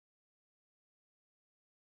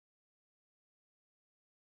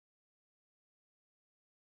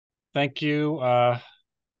Thank you,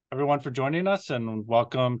 everyone, for joining us, and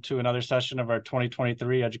welcome to another session of our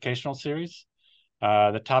 2023 educational series.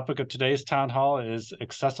 The topic of today's town hall is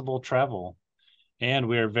accessible travel, and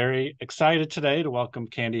we are very excited today to welcome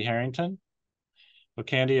Candy Harrington. So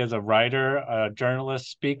Candy is a writer, a journalist,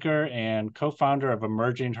 speaker, and co-founder of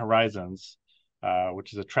Emerging Horizons,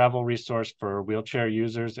 which is a travel resource for wheelchair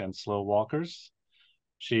users and slow walkers.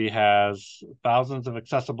 She has thousands of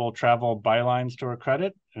accessible travel bylines to her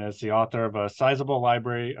credit and is the author of a sizable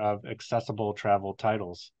library of accessible travel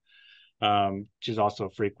titles. She's also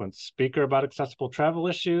a frequent speaker about accessible travel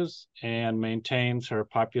issues and maintains her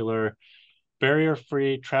popular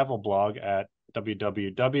barrier-free travel blog at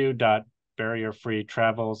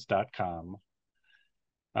www.barrierfreetravels.com.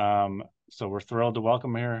 So we're thrilled to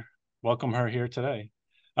welcome her here today.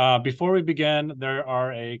 Before we begin, there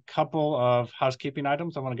are a couple of housekeeping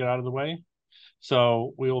items I want to get out of the way.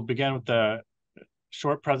 So we will begin with the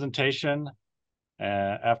short presentation,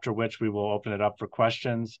 after which we will open it up for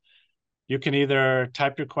questions. You can either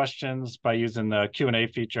type your questions by using the Q&A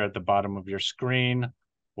feature at the bottom of your screen,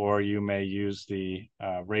 or you may use the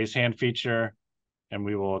raise hand feature, and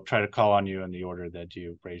we will try to call on you in the order that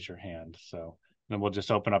you raise your hand. So then we'll just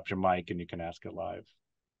open up your mic and you can ask it live.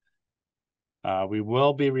 We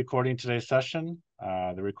will be recording today's session.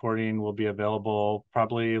 The recording will be available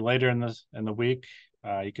probably later in the week.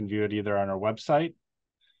 You can view it either on our website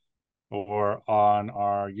or on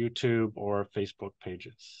our YouTube or Facebook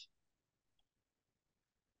pages.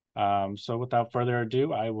 So without further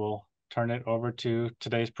ado, I will turn it over to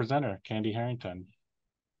today's presenter, Candy Harrington.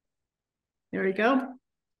 There we go.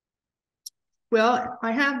 Well,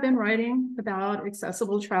 I have been writing about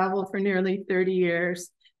accessible travel for nearly 30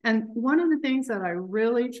 years. And one of the things that I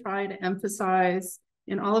really try to emphasize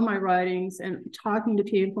in all of my writings and talking to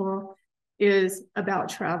people is about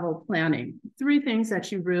travel planning. 3 things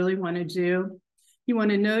that you really want to do. You want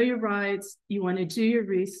to know your rights, you want to do your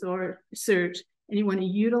research, and you want to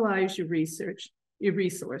utilize your resources.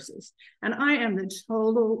 And I am the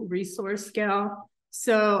total resource gal.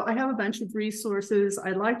 So I have a bunch of resources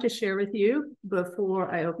I'd like to share with you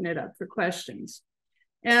before I open it up for questions.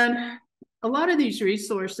 And a lot of these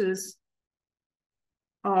resources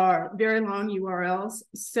are very long URLs.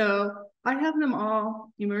 So I have them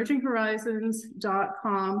all,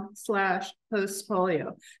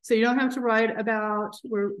 emerginghorizons.com/Post-Polio. So you don't have to worry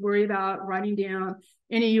about writing down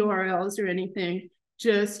any URLs or anything,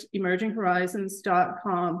 just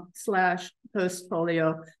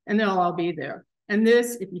emerginghorizons.com/Post-Polio, and they'll all be there. And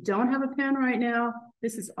this, if you don't have a pen right now,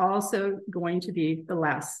 this is also going to be the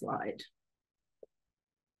last slide.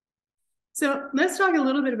 So let's talk a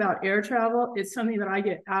little bit about air travel. It's something that I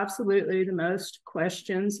get absolutely the most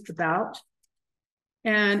questions about.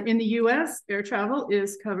 And in the US, air travel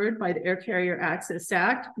is covered by the Air Carrier Access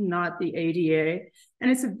Act, not the ADA. And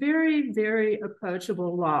it's a very, very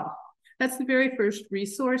approachable law. That's the very first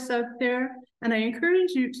resource up there. And I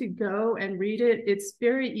encourage you to go and read it. It's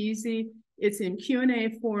very easy. It's in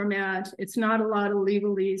Q&A format. It's not a lot of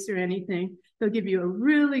legalese or anything. They'll give you a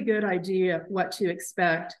really good idea of what to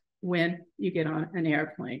expect when you get on an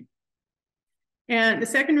airplane. And the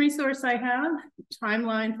second resource I have,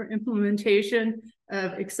 timeline for implementation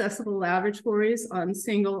of accessible lavatories on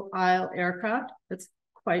single aisle aircraft. That's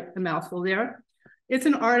quite a mouthful there. It's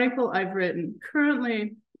an article I've written.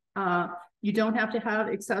 Currently, you don't have to have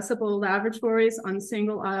accessible lavatories on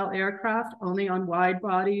single aisle aircraft, only on wide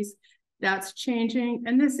bodies. That's changing.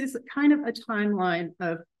 And this is kind of a timeline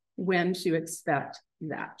of when to expect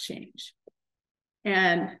that change.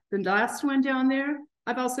 And the last one down there,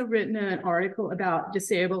 I've also written an article about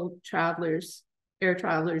disabled travelers, air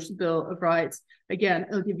travelers' Bill of Rights. Again,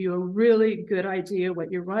 it'll give you a really good idea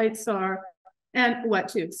what your rights are and what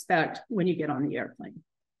to expect when you get on the airplane.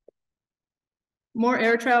 More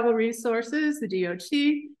air travel resources, the DOT,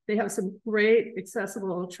 they have some great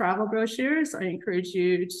accessible travel brochures. I encourage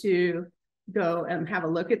you to go and have a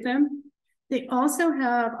look at them. They also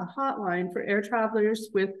have a hotline for air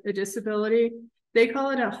travelers with a disability. They call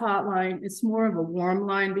it a hotline. It's more of a warm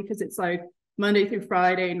line because it's like Monday through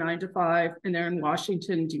Friday, 9 to 5, and they're in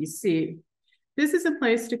Washington, DC. This is a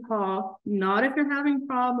place to call, not if you're having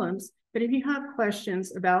problems, but if you have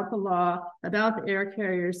questions about the law, about the Air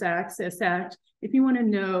Carriers Access Act, if you want to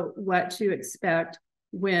know what to expect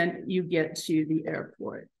when you get to the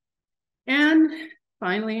airport. And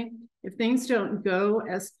finally, if things don't go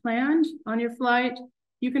as planned on your flight,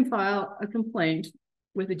 you can file a complaint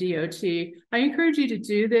with the DOT. I encourage you to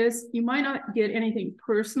do this. You might not get anything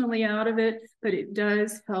personally out of it, but it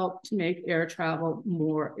does help to make air travel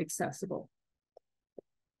more accessible.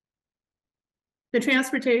 The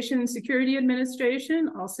Transportation Security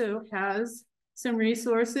Administration also has some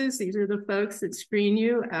resources. These are the folks that screen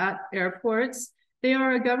you at airports. They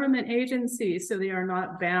are a government agency, so they are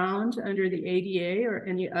not bound under the ADA or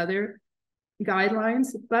any other guidelines,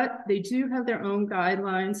 but they do have their own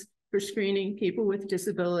guidelines for screening people with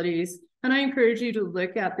disabilities. And I encourage you to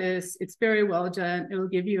look at this. It's very well done. It will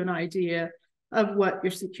give you an idea of what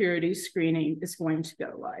your security screening is going to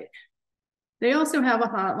go like. They also have a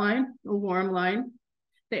hotline, a warm line.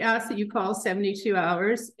 They ask that you call 72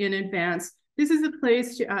 hours in advance. This is a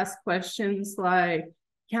place to ask questions like,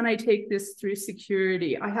 can I take this through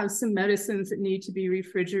security? I have some medicines that need to be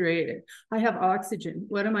refrigerated. I have oxygen.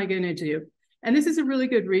 What am I going to do? And this is a really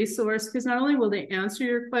good resource because not only will they answer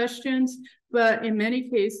your questions, but in many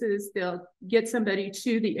cases, they'll get somebody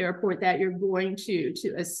to the airport that you're going to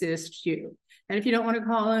assist you. And if you don't want to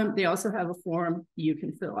call them, they also have a form you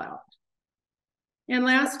can fill out. And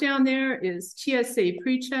last down there is TSA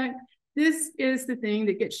PreCheck. This is the thing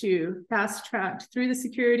that gets you fast-tracked through the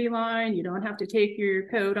security line. You don't have to take your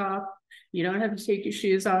coat off. You don't have to take your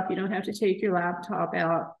shoes off. You don't have to take your laptop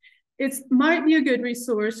out. It might be a good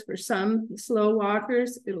resource for some slow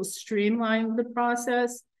walkers. It'll streamline the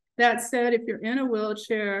process. That said, if you're in a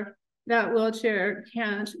wheelchair, that wheelchair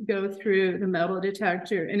can't go through the metal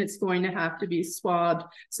detector and it's going to have to be swabbed.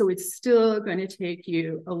 So it's still going to take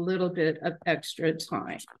you a little bit of extra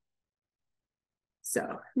time.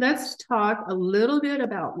 So let's talk a little bit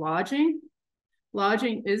about lodging.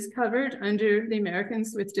 Lodging is covered under the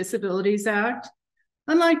Americans with Disabilities Act.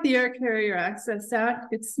 Unlike the Air Carrier Access Act,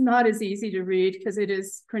 it's not as easy to read because it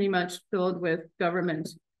is pretty much filled with government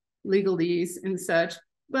legalese and such,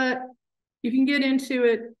 but you can get into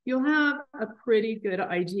it. You'll have a pretty good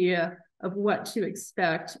idea of what to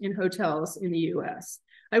expect in hotels in the US.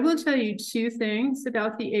 I will tell you two things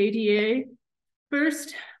about the ADA.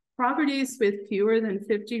 First, properties with fewer than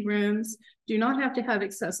 50 rooms do not have to have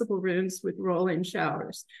accessible rooms with roll-in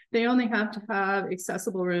showers. They only have to have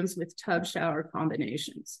accessible rooms with tub shower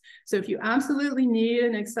combinations. So if you absolutely need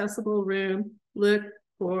an accessible room, look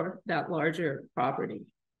for that larger property.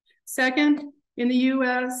 Second, in the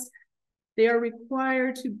US, they are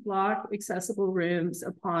required to block accessible rooms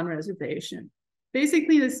upon reservation.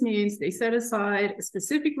 Basically, this means they set aside a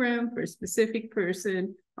specific room for a specific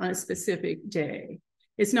person on a specific day.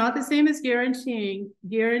 It's not the same as guaranteeing.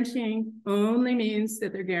 Guaranteeing only means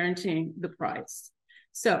that they're guaranteeing the price.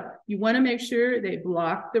 So you want to make sure they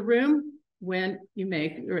block the room when you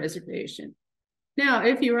make your reservation. Now,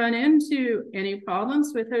 if you run into any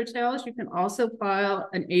problems with hotels, you can also file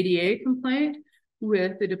an ADA complaint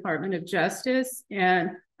with the Department of Justice,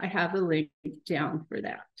 and I have the link down for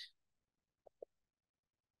that.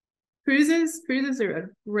 Cruises are a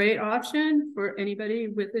great option for anybody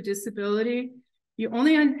with a disability. You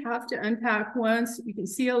only have to unpack once. You can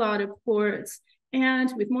see a lot of ports,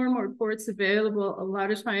 and with more and more ports available, a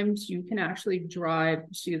lot of times you can actually drive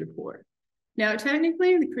to the port. Now,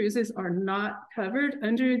 technically, the cruises are not covered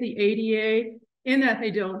under the ADA in that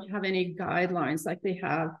they don't have any guidelines like they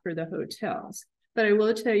have for the hotels. But I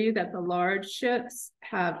will tell you that the large ships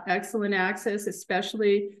have excellent access,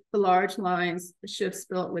 especially the large lines, the ships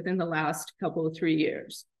built within the last couple of 3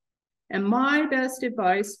 years. And my best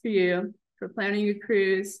advice for you for planning a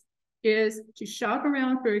cruise is to shop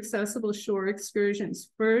around for accessible shore excursions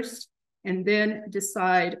first, and then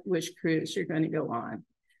decide which cruise you're going to go on.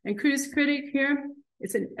 And Cruise Critic here,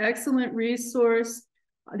 it's an excellent resource.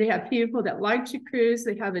 They have people that like to cruise.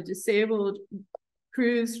 They have a disabled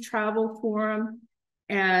cruise travel forum,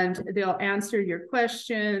 and they'll answer your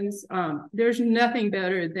questions. There's nothing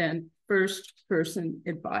better than first person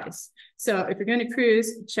advice. So if you're going to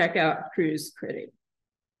cruise, check out Cruise Critic.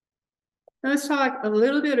 Let's talk a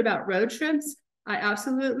little bit about road trips. I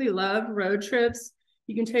absolutely love road trips.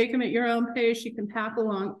 You can take them at your own pace. You can pack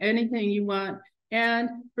along anything you want. And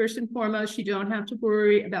first and foremost, you don't have to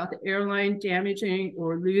worry about the airline damaging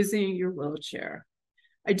or losing your wheelchair.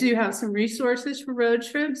 I do have some resources for road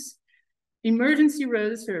trips. Emergency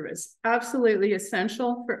road service, absolutely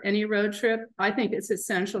essential for any road trip. I think it's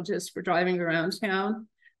essential just for driving around town.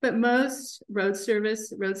 But most road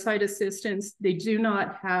service, roadside assistance, they do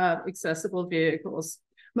not have accessible vehicles.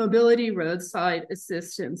 Mobility roadside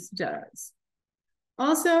assistance does.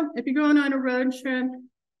 Also, if you're going on a road trip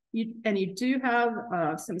and you do have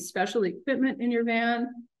some special equipment in your van,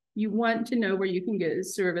 you want to know where you can get it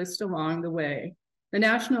serviced along the way. The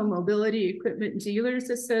National Mobility Equipment Dealers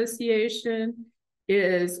Association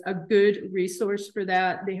is a good resource for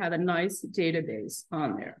that. They have a nice database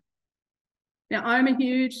on there. Now, I'm a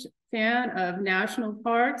huge fan of national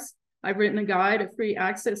parks. I've written a guide, a free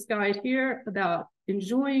access guide here about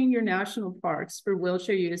enjoying your national parks for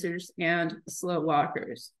wheelchair users and slow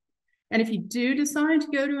walkers. And if you do decide to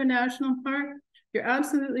go to a national park, you're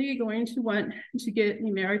absolutely going to want to get the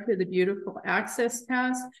America the Beautiful Access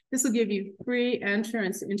Pass. This will give you free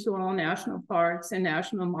entrance into all national parks and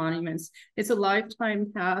national monuments. It's a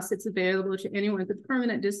lifetime pass. It's available to anyone with a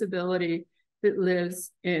permanent disability that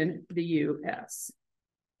lives in the US.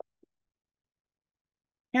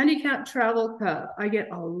 Handicap Travel Club. I get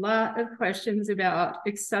a lot of questions about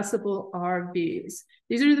accessible RVs.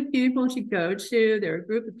 These are the people to go to. They're a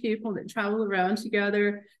group of people that travel around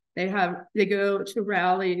together. They go to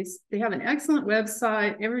rallies. They have an excellent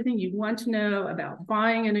website, everything you want to know about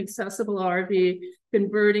buying an accessible RV,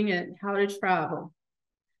 converting it, how to travel.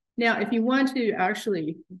 Now, if you want to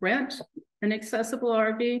actually rent an accessible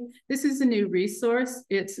RV, this is a new resource.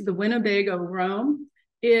 It's the Winnebago Roam.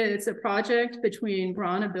 It's a project between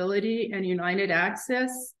Braun Ability and United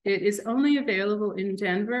Access. It is only available in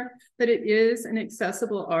Denver, but it is an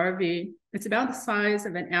accessible RV. It's about the size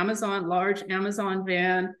of an large Amazon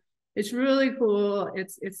van. It's really cool.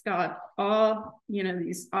 It's got all,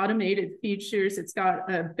 these automated features. It's got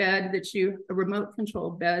a remote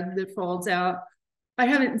control bed that folds out. I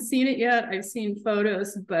haven't seen it yet. I've seen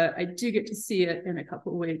photos, but I do get to see it in a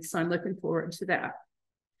couple of weeks. So I'm looking forward to that.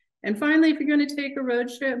 And finally, if you're going to take a road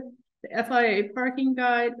trip, the FIA parking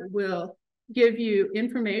guide will give you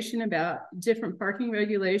information about different parking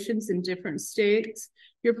regulations in different states.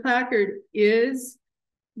 Your placard is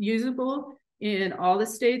usable in all the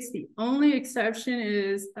states. The only exception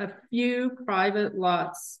is a few private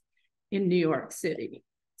lots in New York City.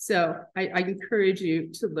 So I encourage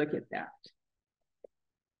you to look at that.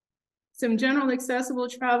 Some general accessible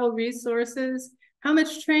travel resources. How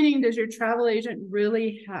much training does your travel agent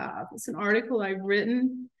really have? It's an article I've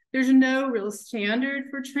written. There's no real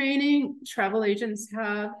standard for training. Travel agents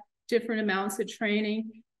have different amounts of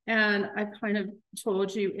training. And I've kind of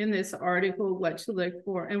told you in this article what to look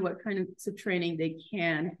for and what kinds of training they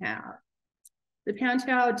can have. The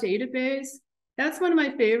Pantau database, that's one of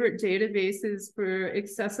my favorite databases for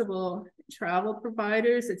accessible travel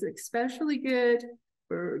providers. It's especially good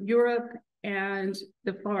for Europe and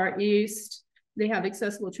the Far East. They have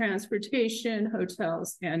accessible transportation,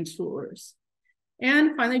 hotels, and tours.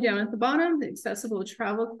 And finally, down at the bottom, the Accessible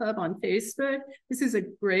Travel Club on Facebook. This is a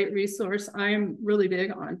great resource. I'm really big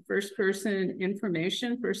on first-person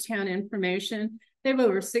information, first-hand information. They have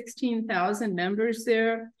over 16,000 members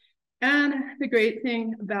there. And the great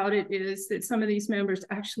thing about it is that some of these members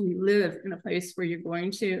actually live in a place where you're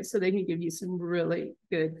going to, so they can give you some really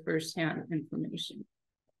good first-hand information.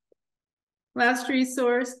 Last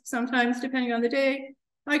resource, sometimes depending on the day,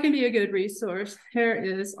 I can be a good resource. Here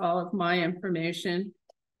is all of my information.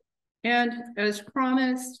 And as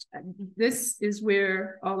promised, this is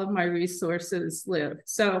where all of my resources live.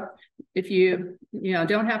 So if you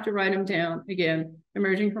don't have to write them down, again,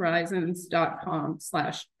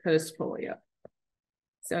 emerginghorizons.com/postpolio.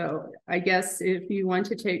 So I guess if you want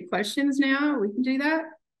to take questions now, we can do that.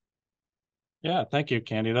 Yeah, thank you,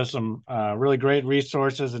 Candy. There's some really great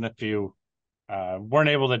resources. And if you weren't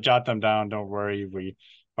able to jot them down, don't worry. We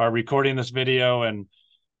are recording this video, and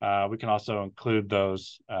we can also include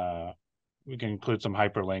those. We can include some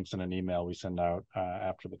hyperlinks in an email we send out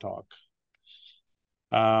after the talk.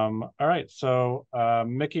 All right, so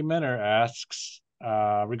Mickey Minner asks,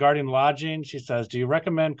 regarding lodging, she says, do you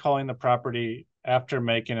recommend calling the property after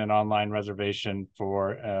making an online reservation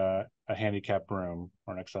for a handicap room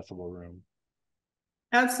or an accessible room?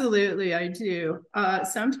 Absolutely, I do.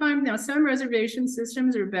 Sometimes, now some reservation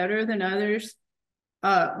systems are better than others,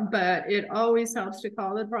 but it always helps to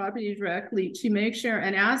call the property directly to make sure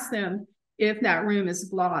and ask them if that room is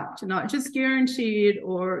blocked, not just guaranteed,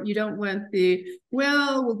 or you don't want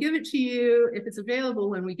we'll give it to you if it's available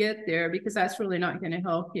when we get there, because that's really not going to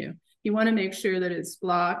help you. You want to make sure that it's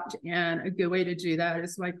blocked, and a good way to do that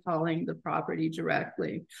is by calling the property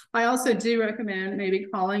directly. I also do recommend maybe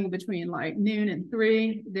calling between like noon and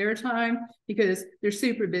 3 their time, because they're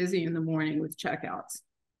super busy in the morning with checkouts.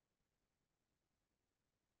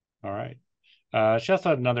 All right. She also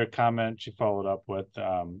had another comment she followed up with,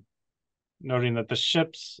 noting that the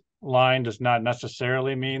ship's line does not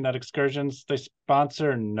necessarily mean that excursions they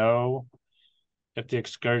sponsor know if the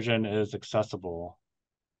excursion is accessible.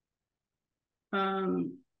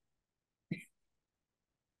 I'm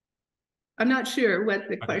not sure what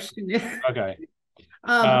the question is. Okay.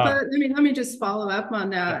 But let me just follow up on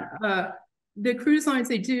that. Yeah. The cruise lines,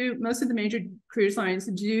 most of the major cruise lines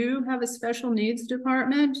do have a special needs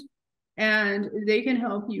department. and they can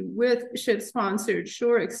help you with ship-sponsored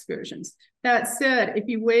shore excursions. That said, if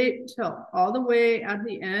you wait till all the way at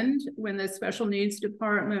the end when the special needs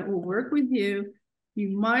department will work with you,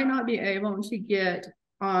 you might not be able to get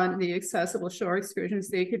on the accessible shore excursions.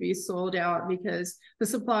 They could be sold out because the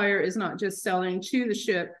supplier is not just selling to the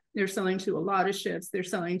ship, they're selling to a lot of ships, they're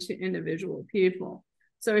selling to individual people.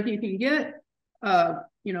 So if you can get,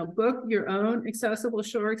 book your own accessible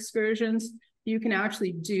shore excursions, you can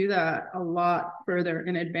actually do that a lot further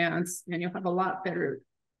in advance, and you'll have a lot better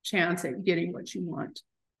chance at getting what you want.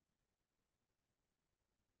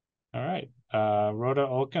 All right. Rhoda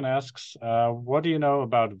Olkin asks, what do you know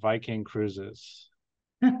about Viking cruises?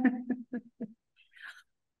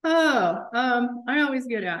 I always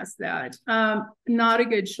get asked that. Not a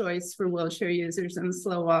good choice for wheelchair users and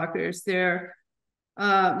slow walkers. They're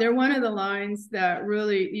one of the lines that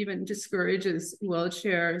really even discourages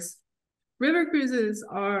wheelchairs. River cruises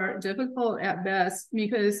are difficult at best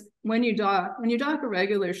because when you dock a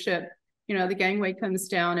regular ship, the gangway comes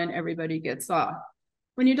down and everybody gets off.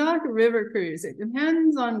 When you dock a river cruise, it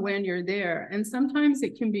depends on when you're there. And sometimes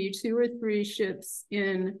it can be 2 or 3 ships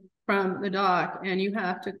in from the dock, and you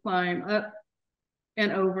have to climb up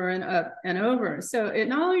and over and up and over. So it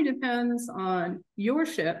not only depends on your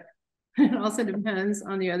ship, it also depends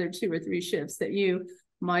on the other 2 or 3 ships that you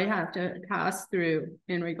might have to pass through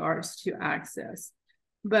in regards to access.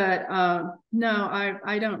 But no,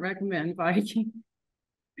 I don't recommend Viking.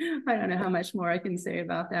 I don't know how much more I can say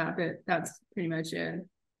about that, but that's pretty much it.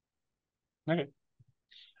 Okay.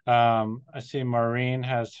 I see Maureen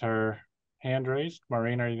has her hand raised.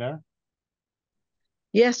 Maureen, are you there?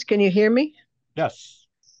 Yes, can you hear me? Yes.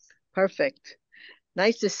 Perfect.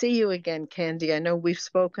 Nice to see you again, Candy. I know we've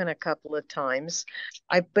spoken a couple of times.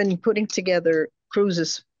 I've been putting together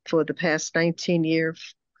cruises for the past 19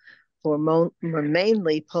 years for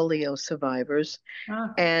mainly polio survivors.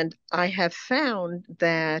 And I have found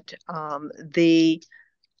that the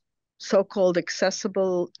so-called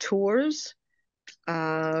accessible tours,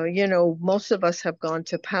 most of us have gone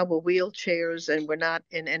to power wheelchairs and we're not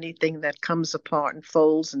in anything that comes apart and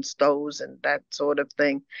folds and stows and that sort of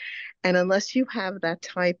thing. And unless you have that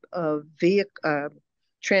type of vehicle,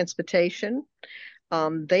 transportation,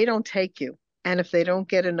 they don't take you. And if they don't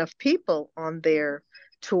get enough people on their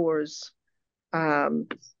tours,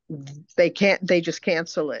 they just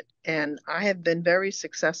cancel it. And I have been very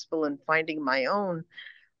successful in finding my own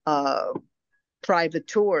private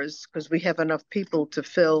tours because we have enough people to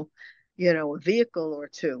fill, a vehicle or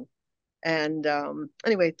two. And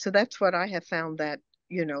anyway, so that's what I have found that,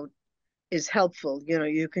 is helpful.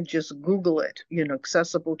 You can just Google it,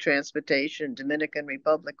 accessible transportation, Dominican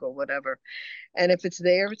Republic or whatever. And if it's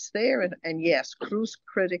there, it's there. And yes, Cruise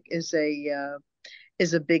Critic is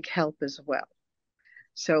a big help as well.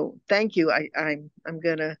 So thank you. I'm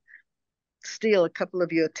gonna steal a couple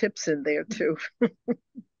of your tips in there too.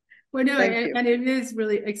 Well, no, and it is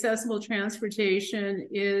really accessible transportation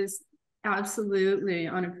is absolutely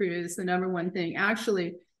on a cruise the number one thing.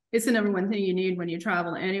 Actually, it's the number one thing you need when you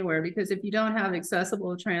travel anywhere, because if you don't have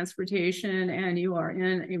accessible transportation and you are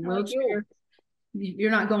in a wheelchair,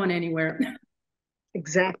 you're not going anywhere.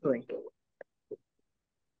 Exactly.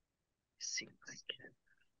 See if I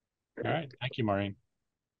can. All right. Thank you, Maureen.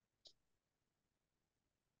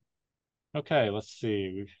 Okay, let's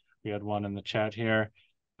see. We had one in the chat here.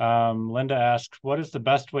 Linda asked, what is the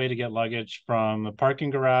best way to get luggage from the parking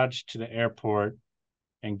garage to the airport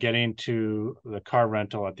and getting to the car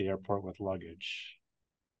rental at the airport with luggage?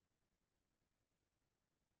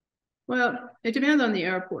 Well, it depends on the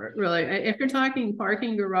airport, really. If you're talking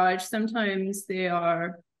parking garage, sometimes they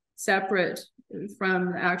are separate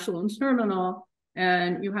from the actual terminal,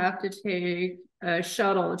 and you have to take a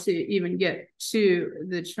shuttle to even get to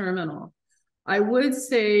the terminal. I would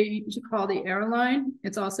say to call the airline.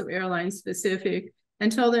 It's also airline specific,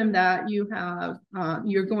 and tell them that you have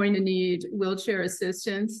you're going to need wheelchair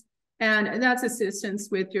assistance, and that's assistance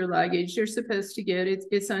with your luggage. You're supposed to get it.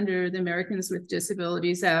 It's under the Americans with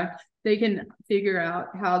Disabilities Act. They can figure out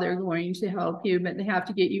how they're going to help you, but they have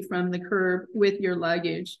to get you from the curb with your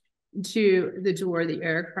luggage to the door of the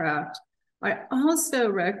aircraft. I also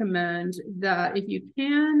recommend that if you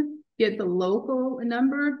can get the local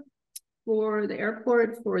number for the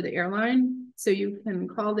airport, for the airline, so you can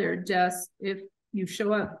call their desk if you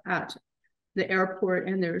show up at the airport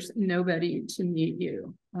and there's nobody to meet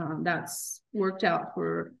you. That's worked out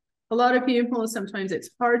for a lot of people. Sometimes it's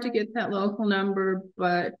hard to get that local number,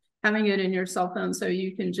 but having it in your cell phone so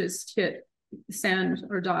you can just hit send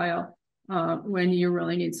or dial when you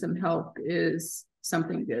really need some help is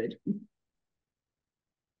something good.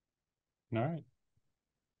 All right.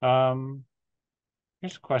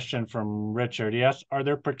 Here's a question from Richard. Yes, are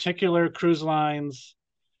there particular cruise lines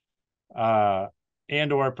uh,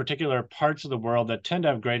 and or particular parts of the world that tend to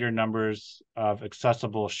have greater numbers of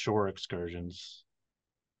accessible shore excursions?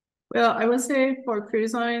 Well, I would say for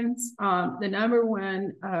cruise lines, the number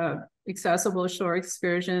one accessible shore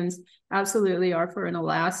excursions absolutely are for an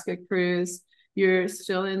Alaska cruise. You're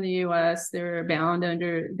still in the US, they're bound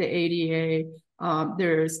under the ADA.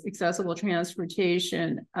 There's accessible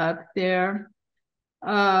transportation up there.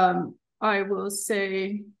 I will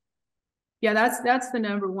say, yeah, that's the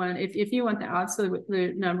number one. If you want the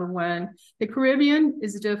absolute number one, the Caribbean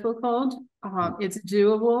is difficult. It's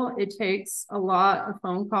doable. It takes a lot of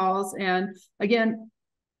phone calls, and again,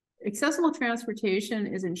 accessible transportation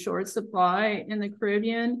is in short supply in the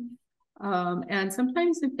Caribbean. And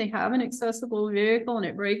sometimes if they have an accessible vehicle and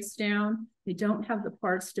it breaks down, they don't have the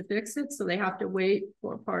parts to fix it, so they have to wait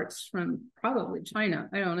for parts from probably China.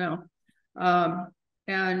 I don't know.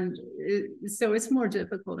 So it's more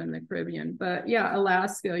difficult in the Caribbean. But yeah,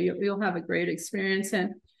 Alaska, you'll have a great experience.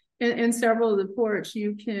 And in several of the ports,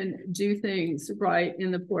 you can do things right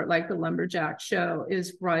in the port, like the Lumberjack Show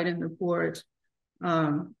is right in the port.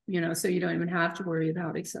 So you don't even have to worry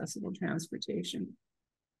about accessible transportation.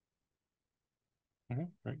 Okay,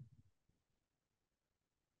 great.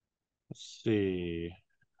 Let's see.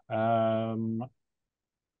 I'm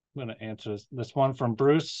going to answer this one from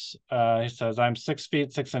Bruce. He says, I'm 6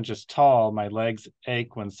 feet 6 inches tall. My legs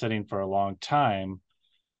ache when sitting for a long time.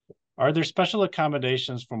 Are there special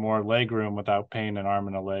accommodations for more leg room without paying an arm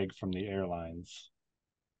and a leg from the airlines?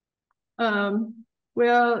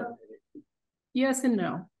 Well, yes and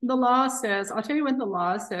no. The law says, I'll tell you what the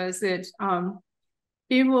law says, that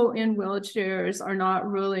people in wheelchairs are not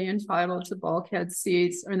really entitled to bulkhead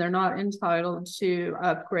seats, or they're not entitled to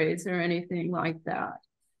upgrades or anything like that.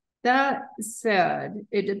 That said,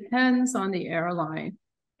 it depends on the airline.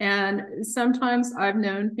 And sometimes I've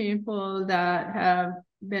known people that have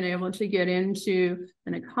been able to get into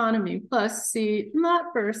an economy plus seat,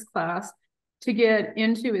 not first class, to get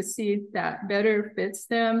into a seat that better fits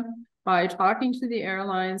them by talking to the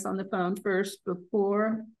airlines on the phone first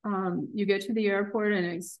before you get to the airport and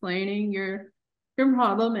explaining your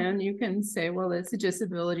problem. And you can say, well, it's a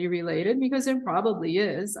disability related, because it probably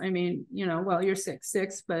is. I mean, well, you're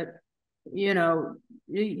 6'6", but you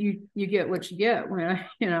get what you get when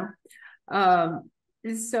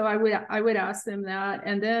so I would ask them that,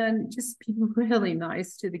 and then just be really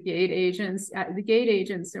nice to the gate agents. The gate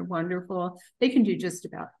agents are wonderful. They can do just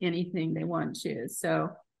about anything they want to. So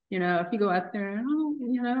if you go up there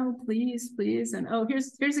and please, and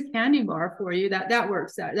here's a candy bar for you, that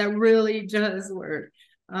works. That really does work.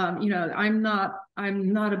 I'm not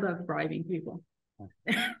above bribing people.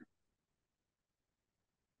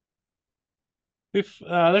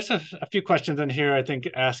 There's a few questions in here, I think,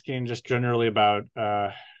 asking just generally about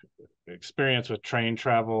experience with train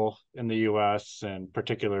travel in the US and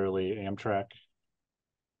particularly Amtrak.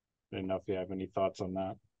 I didn't know if you have any thoughts on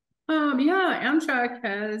that. Yeah, Amtrak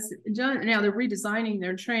has done, now they're redesigning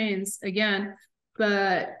their trains again,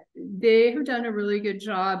 but they have done a really good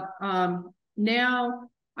job. Now,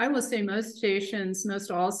 I will say most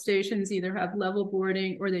all stations either have level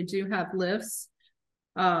boarding or they do have lifts.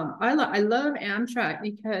 I love Amtrak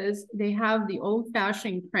because they have the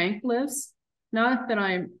old-fashioned crank lifts. Not that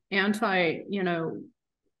I'm anti,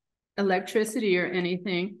 electricity or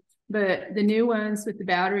anything, but the new ones with the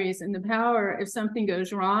batteries and the power, if something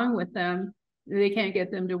goes wrong with them, they can't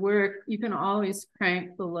get them to work, you can always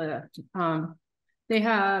crank the lift. They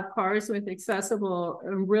have cars with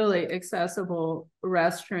really accessible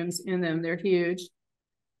restrooms in them. They're huge.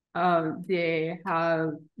 They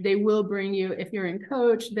will bring you, if you're in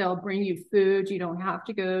coach, they'll bring you food. You don't have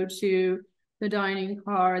to go to the dining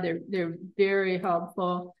car. They're very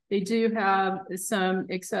helpful. They do have some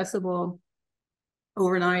accessible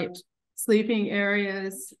overnight sleeping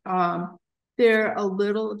areas. They're a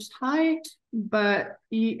little tight, but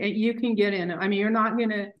you can get in. I mean, you're not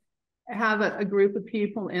going to have a group of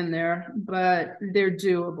people in there, but they're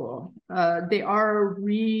doable. They are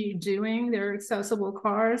redoing their accessible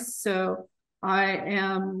cars, so I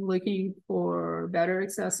am looking for better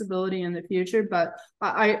accessibility in the future, but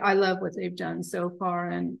I love what they've done so far,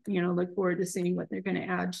 and look forward to seeing what they're going to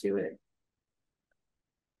add to it.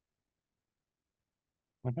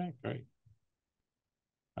 Okay, great.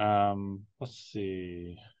 Let's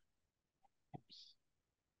see.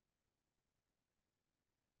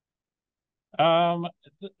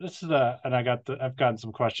 This is and I've gotten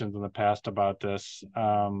some questions in the past about this,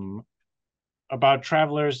 about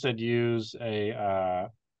travelers that use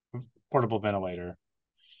a portable ventilator.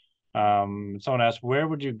 Someone asked, where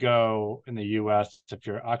would you go in the US if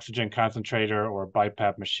your oxygen concentrator or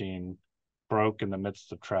BiPAP machine broke in the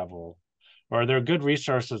midst of travel? Or are there good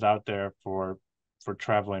resources out there for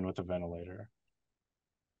traveling with a ventilator?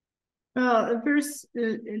 Well,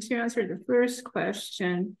 to answer the first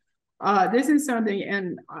question, this is something,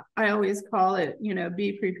 and I always call it,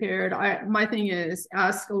 be prepared. My thing is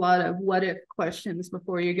ask a lot of what if questions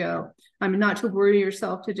before you go. I mean, not to worry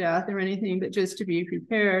yourself to death or anything, but just to be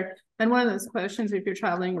prepared. And one of those questions, if you're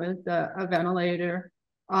traveling with a ventilator,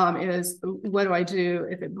 is what do I do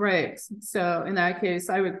if it breaks? So in that case,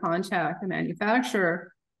 I would contact the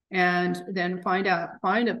manufacturer and then find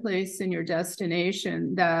a place in your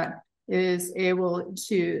destination that is able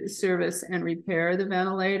to service and repair the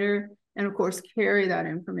ventilator, and of course carry that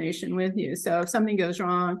information with you. So if something goes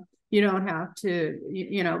wrong, you don't have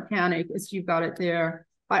to panic, as you've got it there.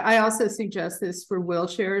 I also suggest this for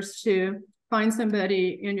wheelchairs too. Find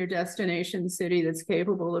somebody in your destination city that's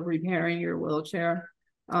capable of repairing your wheelchair,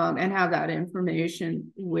 and have that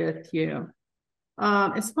information with you.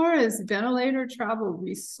 As far as ventilator travel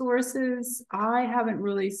resources, I haven't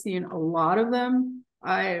really seen a lot of them.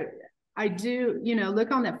 I do,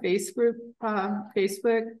 look on that Facebook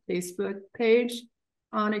page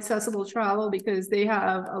on accessible travel, because they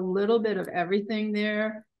have a little bit of everything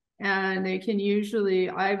there, and they can usually,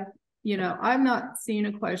 I've not seen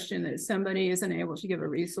a question that somebody isn't able to give a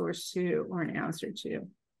resource to or an answer to.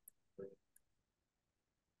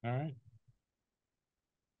 All right.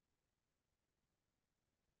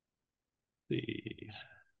 See.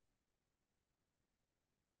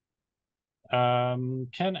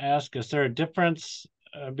 Ken asked, is there a difference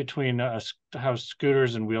between how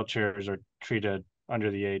scooters and wheelchairs are treated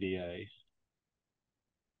under the ADA?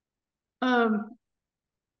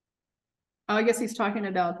 I guess he's talking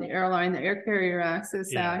about the airline, the Air Carrier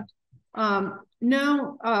Access Yeah. Act.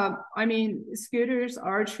 No, I mean, scooters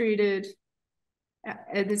are treated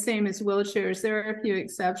the same as wheelchairs. There are a few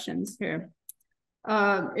exceptions here.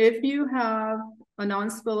 If you have a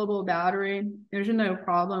non-spillable battery, there's no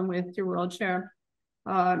problem with your wheelchair.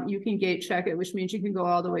 You can gate check it, which means you can go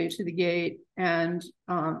all the way to the gate and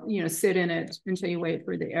sit in it until you wait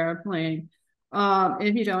for the airplane.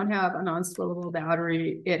 If you don't have a non-spillable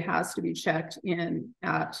battery, it has to be checked in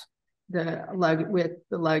at with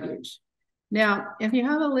the luggage. Now, if you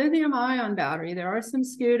have a lithium-ion battery, there are some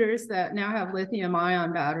scooters that now have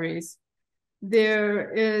lithium-ion batteries.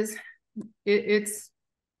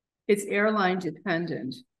 It's airline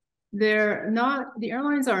dependent. The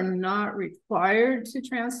airlines are not required to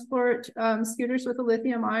transport scooters with the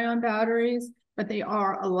lithium-ion batteries, but they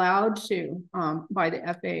are allowed to by the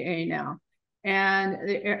FAA now.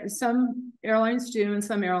 And some airlines do and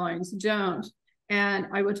some airlines don't. And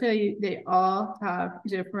I will tell you, they all have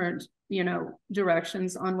different,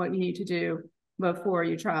 directions on what you need to do before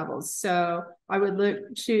you travel. So I would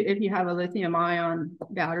look to, if you have a lithium-ion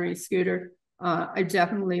battery scooter, I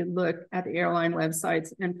definitely look at the airline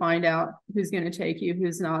websites and find out who's going to take you,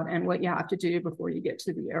 who's not, and what you have to do before you get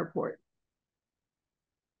to the airport.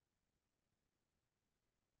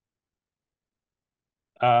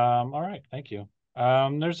 All right, thank you.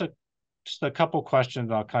 There's just a couple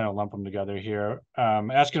questions. I'll kind of lump them together here.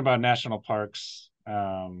 Asking about national parks,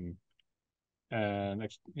 and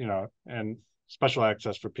and special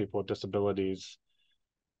access for people with disabilities.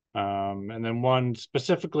 And then one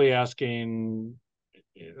specifically asking,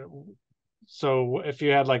 so if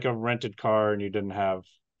you had like a rented car and you didn't have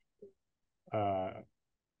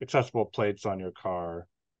accessible plates on your car,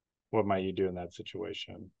 what might you do in that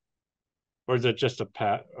situation? Or is it just a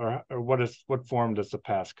pass, or what form does the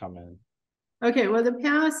pass come in? Okay, well, the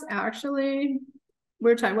pass actually,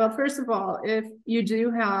 well, first of all, if you're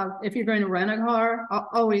going to rent a car, I'll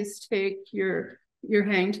always take your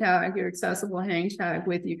hang tag, your accessible hang tag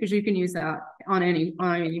with you, because you can use that on any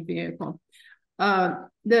vehicle.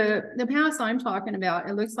 The pass I'm talking about,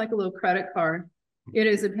 it looks like a little credit card. It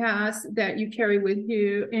is a pass that you carry with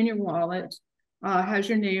you in your wallet, has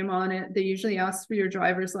your name on it. They usually ask for your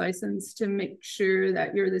driver's license to make sure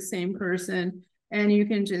that you're the same person. And you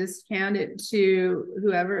can just hand it to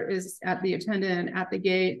whoever is at the attendant at the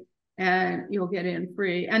gate, and you'll get in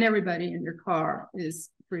free. And everybody in your car is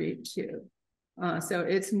free too. So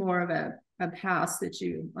it's more of a pass that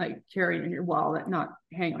you like carry in your wallet, not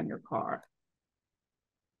hang on your car.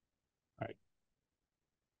 Right.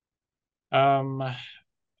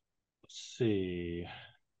 Let's see.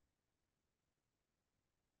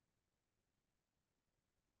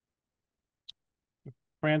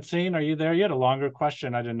 Francine, are you there? You had a longer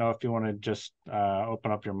question. I didn't know if you want to just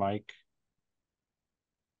open up your mic.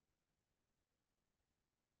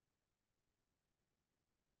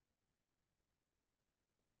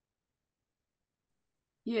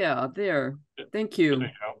 Yeah, there. Thank There you. you go.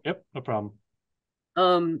 Yep, no problem.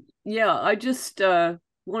 Yeah, I just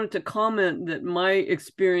wanted to comment that my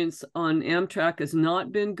experience on Amtrak has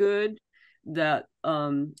not been good. That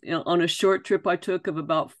on a short trip I took of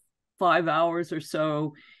about 5 hours or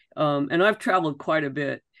so, and I've traveled quite a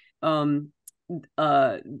bit. The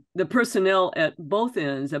personnel at both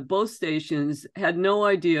ends, at both stations, had no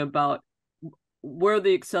idea about where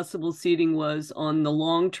the accessible seating was on the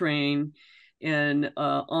long train. And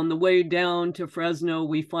on the way down to Fresno,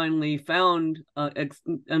 we finally found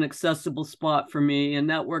an accessible spot for me,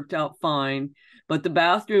 and that worked out fine. But the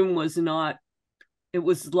bathroom was not, it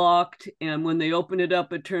was locked. And when they opened it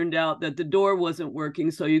up, it turned out that the door wasn't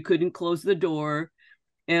working, so you couldn't close the door.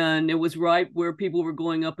 And it was right where people were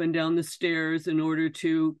going up and down the stairs in order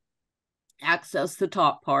to access the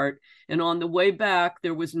top part. And on the way back,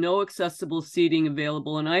 there was no accessible seating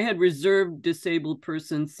available. And I had reserved disabled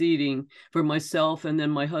person seating for myself and then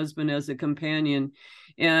my husband as a companion.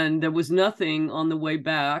 And there was nothing on the way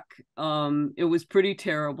back. It was pretty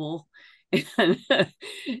terrible. And,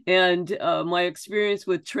 my experience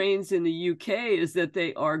with trains in the UK is that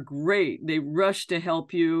they are great. They rush to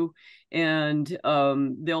help you, and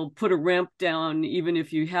they'll put a ramp down even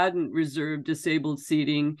if you hadn't reserved disabled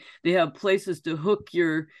seating. They have places to hook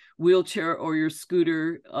your wheelchair or your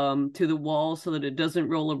scooter to the wall so that it doesn't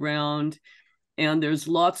roll around. And there's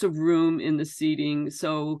lots of room in the seating.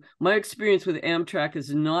 So my experience with Amtrak has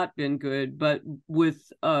not been good, but with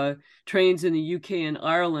trains in the UK and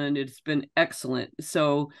Ireland, it's been excellent.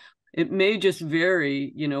 So it may just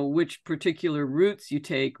vary, which particular routes you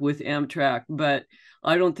take with Amtrak, but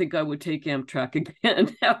I don't think I would take Amtrak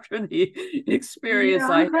again after the experience.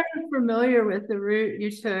 Yeah, I'm kind of familiar with the route you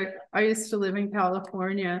took. I used to live in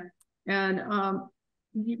California, and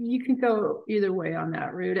you can go either way on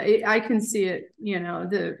that route. I can see it,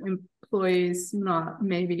 the employees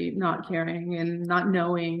maybe not caring and not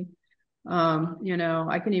knowing.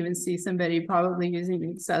 I can even see somebody probably using the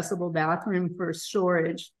accessible bathroom for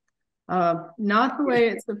storage. Not the way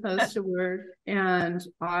it's supposed to work. And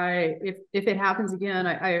if it happens again,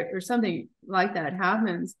 or something like that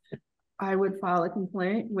happens, I would file a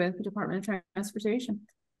complaint with the Department of Transportation.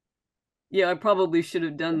 Yeah, I probably should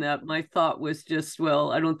have done that. My thought was just,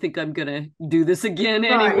 well, I don't think I'm going to do this again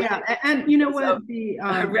Right, anyway. yeah, and you know what?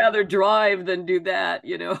 I'd rather drive than do that,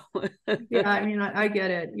 Yeah, I mean, I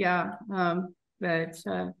get it. Yeah, but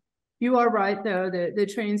you are right, though. The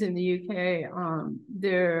trains in the UK,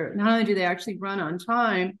 they're not only do they actually run on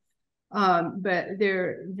time, but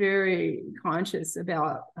they're very conscious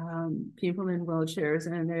about people in wheelchairs,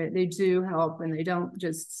 and they do help, and they don't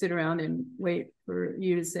just sit around and wait for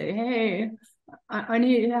you to say, "Hey, I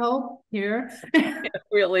need help here."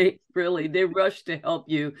 Really, they rush to help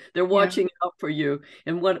you. They're watching out for you.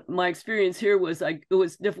 And what my experience here was, it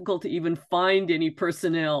was difficult to even find any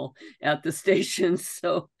personnel at the station.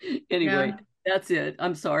 So anyway, that's it.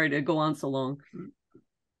 I'm sorry to go on so long.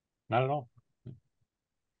 Not at all.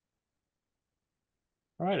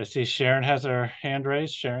 All right, I see Sharon has her hand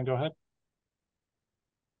raised. Sharon, go ahead.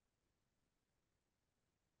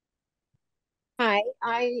 Hi,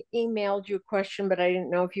 I emailed you a question, but I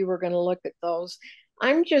didn't know if you were going to look at those.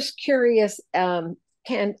 I'm just curious, Candy,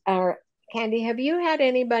 have you had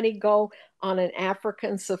anybody go on an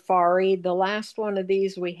African safari? The last one of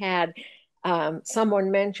these we had,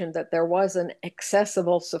 someone mentioned that there was an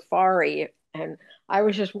accessible safari, and I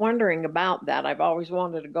was just wondering about that. I've always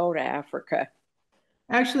wanted to go to Africa.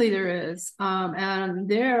 Actually, there is,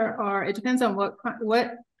 and it depends on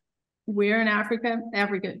where in Africa.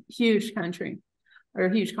 Africa, huge country or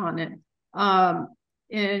a huge continent.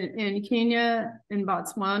 In Kenya, in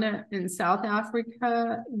Botswana, in South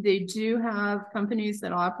Africa, they do have companies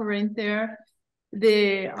that operate there.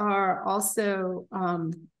 They are also,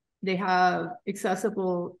 they have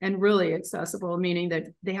accessible and really accessible, meaning that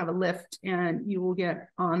they have a lift and you will get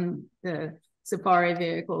on the safari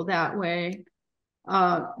vehicle that way.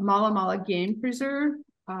 Mala Mala Game Preserve,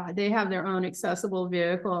 they have their own accessible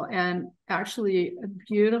vehicle and actually a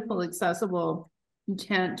beautiful accessible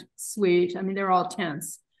tent suite. I mean, they're all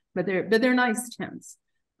tents, but they're nice tents.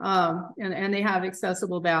 And they have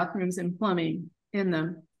accessible bathrooms and plumbing in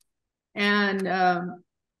them. And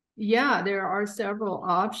yeah, there are several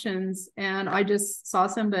options. And I just saw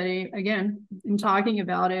somebody, again, talking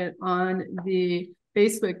about it on the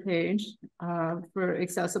Facebook page for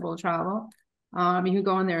accessible travel. You can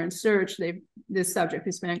go on there and search. This subject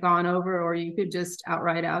has been gone over, or you could just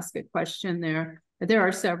outright ask a question there. But there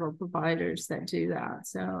are several providers that do that.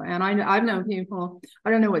 So, and I've known people,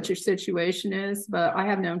 I don't know what your situation is, but I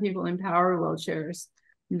have known people in power wheelchairs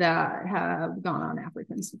that have gone on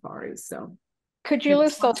African safaris. So Could you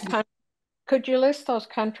list those could you list those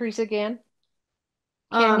countries again?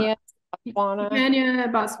 Um, Kenya, Botswana. Kenya,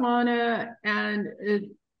 Botswana,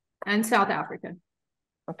 and South Africa.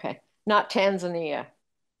 Okay, not Tanzania.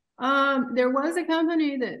 There was a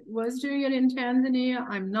company that was doing it in Tanzania.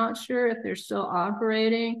 I'm not sure if they're still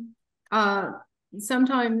operating.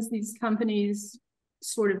 Sometimes these companies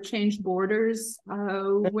sort of change borders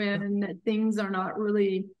when things are not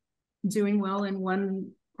really doing well in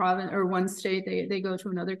one province or one state. They go to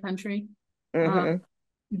another country.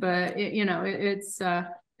 But it's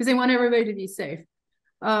because they want everybody to be safe.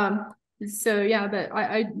 So yeah, but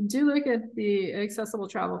I do look at the Accessible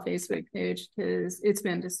Travel Facebook page because it's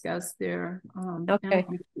been discussed there. Okay.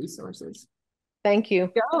 And resources. Thank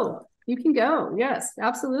you. Go. You can go. Yes,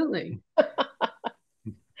 absolutely.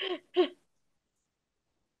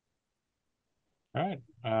 All right.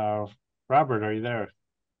 Robert, are you there?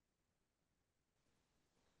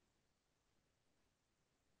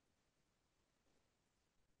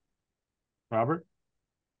 Robert?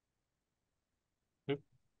 Oop.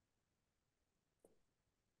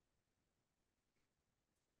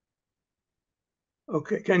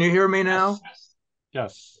 Okay, can you hear me now?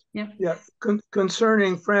 Yes. Yeah. Yeah.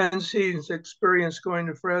 Concerning Francine's experience going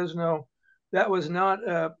to Fresno, that was not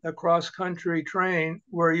a cross-country train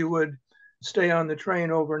where you would stay on the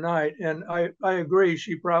train overnight. And I agree,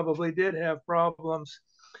 she probably did have problems.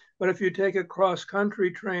 But if you take a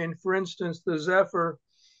cross-country train, for instance, the Zephyr,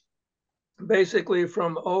 basically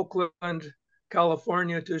from Oakland,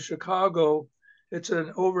 California to Chicago, it's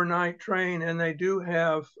an overnight train, and they do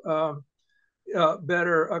have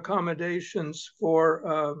better accommodations for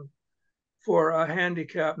a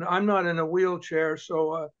handicap. Now, I'm not in a wheelchair,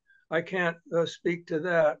 so I can't speak to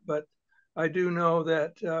that, but I do know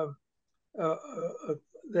that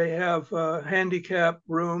they have handicap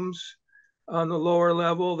rooms on the lower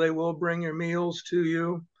level. They will bring your meals to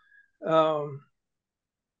you.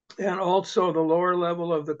 And also the lower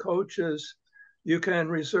level of the coaches, you can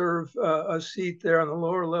reserve a seat there on the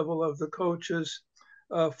lower level of the coaches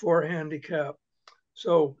for handicap.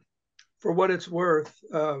 So for what it's worth,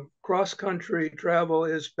 cross-country travel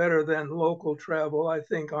is better than local travel, I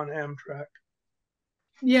think, on Amtrak.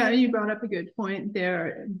 Yeah, you brought up a good point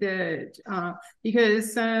there that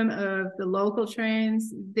because some of the local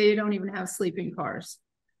trains, they don't even have sleeping cars.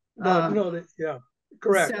 Yeah,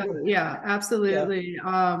 correct. So yeah, absolutely.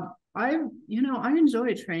 Yeah. I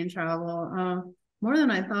enjoy train travel more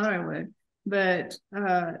than I thought I would, but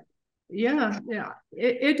yeah,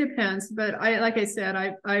 it depends. But like I said,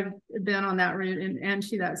 I've been on that route and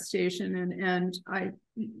to that station, and I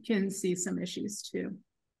can see some issues too.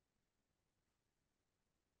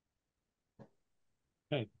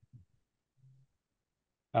 Okay.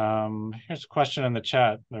 Here's a question in the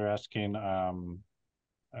chat. They're asking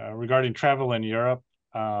regarding travel in Europe,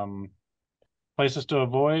 places to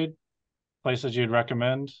avoid, places you'd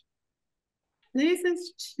recommend.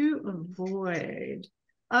 Places to avoid.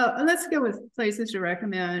 Let's go with places to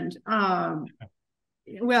recommend. Well,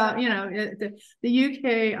 the UK.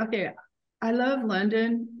 Okay, I love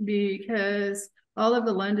London because all of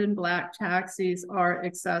the London black taxis are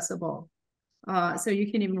accessible. So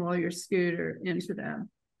you can even roll your scooter into them.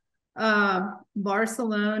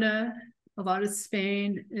 Barcelona, a lot of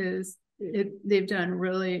Spain they've done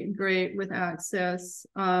really great with access.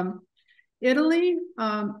 Italy,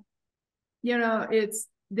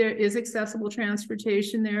 there is accessible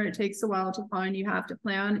transportation there. It takes a while to find. You have to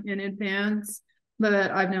plan in advance,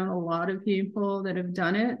 but I've known a lot of people that have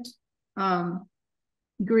done it.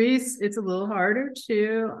 Greece, it's a little harder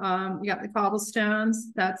too. You got the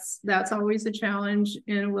cobblestones. That's always a challenge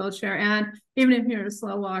in a wheelchair. And even if you're a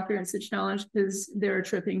slow walker, it's a challenge because they're a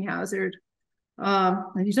tripping hazard.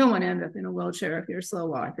 And you don't want to end up in a wheelchair if you're a slow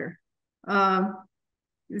walker.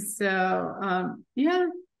 Yeah,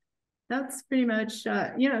 that's pretty much,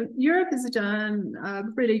 Europe has done a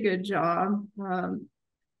pretty good job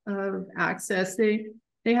of access. They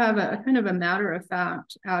have a kind of a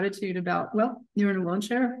matter-of-fact attitude about, well, you're in a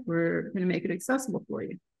wheelchair, we're going to make it accessible for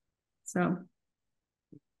you. So.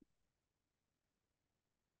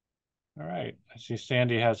 All right. I see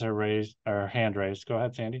Sandy has her hand raised. Go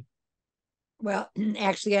ahead, Sandy. Well,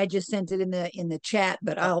 actually, I just sent it in the chat,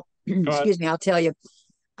 but I'll excuse me, I'll tell you.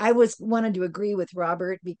 I wanted to agree with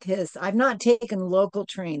Robert because I've not taken local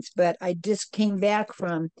trains, but I just came back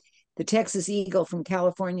from the Texas Eagle from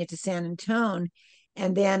California to San Antonio,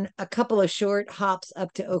 and then a couple of short hops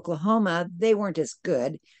up to Oklahoma. They weren't as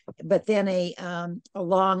good, but then a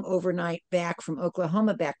long overnight back from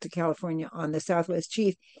Oklahoma back to California on the Southwest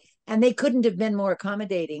Chief. And they couldn't have been more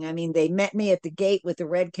accommodating. I mean, they met me at the gate with the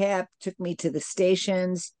red cap, took me to the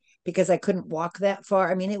stations. because I couldn't walk that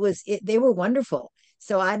far. I mean, they were wonderful.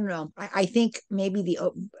 So I don't know. I think maybe the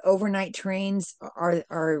overnight trains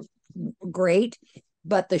are great,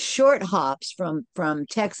 but the short hops from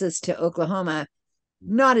Texas to Oklahoma,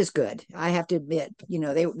 not as good. I have to admit,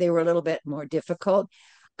 they were a little bit more difficult.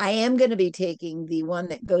 I am going to be taking the one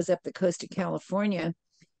that goes up the coast of California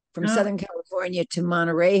from Southern California to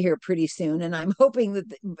Monterey here pretty soon, and I'm hoping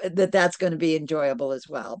that's going to be enjoyable as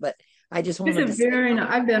well. But I just wanted to say,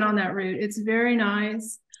 I've been on that route. It's very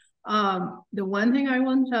nice. The one thing I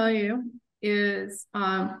will tell you is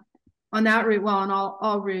on that route, well, on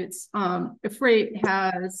all routes, freight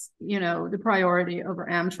has, the priority over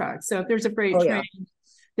Amtrak. So if there's a freight train,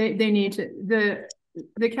 they need to,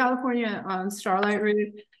 the California Starlight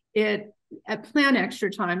route, at plan extra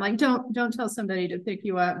time. Like don't tell somebody to pick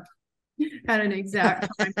you up at an exact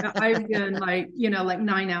time. I've been like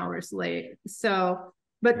 9 hours late. So,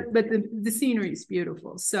 but the scenery is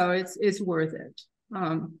beautiful. So it's worth it.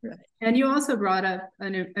 Right. And you also brought up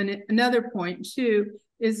another point too,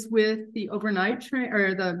 is with the overnight train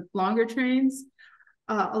or the longer trains.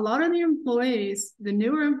 A lot of the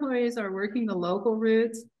newer employees are working the local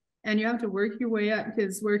routes, and you have to work your way up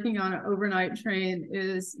because working on an overnight train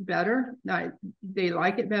is better. They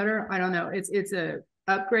like it better. I don't know. It's a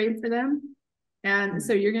upgrade for them. And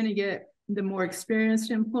so you're going to get the more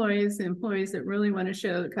experienced employees, the employees that really want to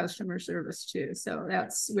show the customer service too. So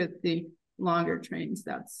that's with the longer trains.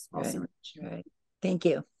 That's awesome. Right. Thank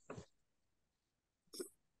you.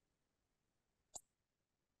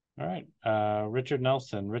 All right. Richard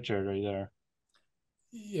Nelson. Richard, are you there?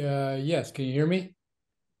 Yes. Can you hear me?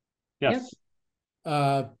 Yes.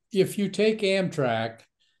 If you take Amtrak,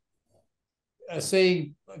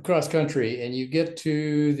 say across country, and you get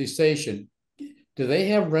to the station, do they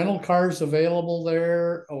have rental cars available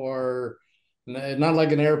there, or not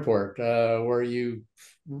like an airport where you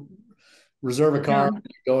reserve a car and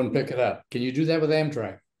you go and pick it up? Can you do that with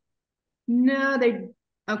Amtrak? No,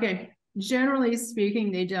 okay. Generally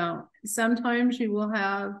speaking, they don't. Sometimes you will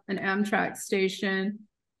have an Amtrak station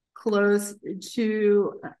close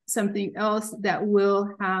to something else that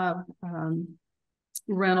will have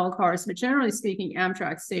rental cars, but generally speaking,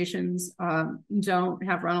 Amtrak stations don't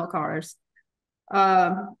have rental cars.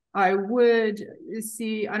 I would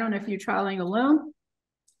see, I don't know if you're traveling alone,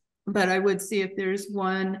 but I would see if there's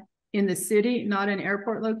one in the city, not an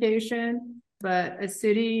airport location, but a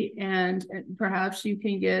city, and perhaps you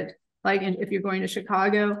can get, like, if you're going to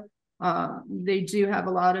Chicago, they do have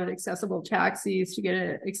a lot of accessible taxis to get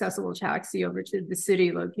an accessible taxi over to the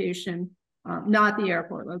city location, not the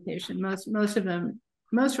airport location. Most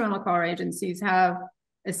rental car agencies have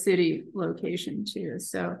a city location too.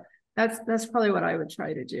 So that's probably what I would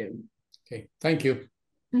try to do. Okay, thank you.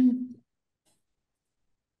 Mm-hmm.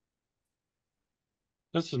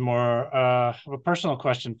 This is more of a personal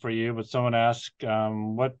question for you, but someone asked,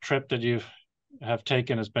 what trip did you have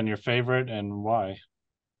taken has been your favorite and why?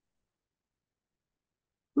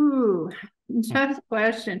 Ooh, tough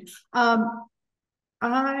question.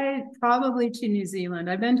 I probably to New Zealand.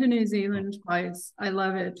 I've been to New Zealand twice. I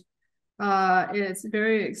love it. It's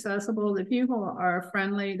very accessible. The people are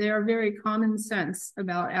friendly. They are very common sense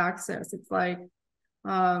about access. It's like,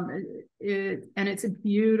 and it's a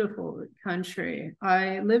beautiful country.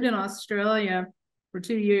 I lived in Australia for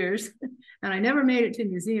 2 years and I never made it to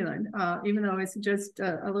New Zealand, even though it's just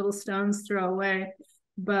a little stone's throw away.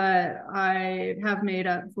 But I have made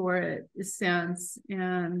up for it since,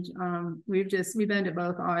 and we've been to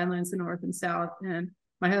both islands, the North and South, and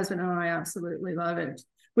my husband and I absolutely love it.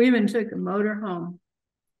 We even took a motorhome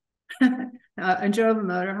and drove a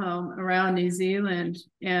motorhome around New Zealand,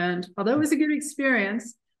 and although it was a good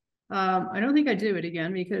experience, I don't think I'd do it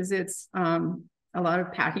again because it's a lot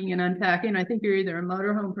of packing and unpacking. I think you're either a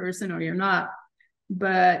motorhome person or you're not.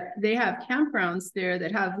 But they have campgrounds there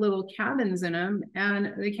that have little cabins in them,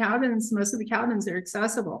 and most of the cabins are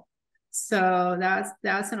accessible. So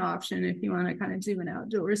that's an option if you want to kind of do an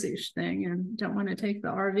outdoorsy thing and don't want to take the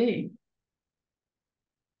RV.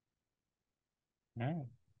 All right,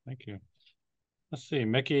 thank you. Let's see.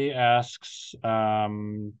 Mickey asks, do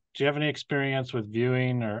you have any experience with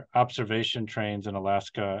viewing or observation trains in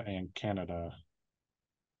Alaska and Canada?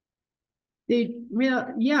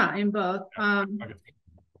 Yeah, in both. Okay.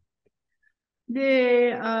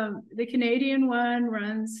 The Canadian one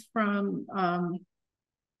runs from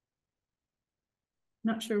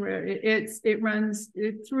not sure where it runs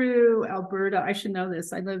through Alberta. I should know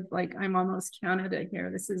this. I'm almost Canada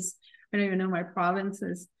here. I don't even know my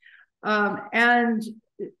provinces. And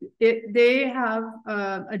they have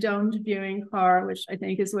a domed viewing car, which I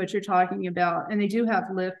think is what you're talking about, and they do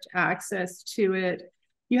have lift access to it.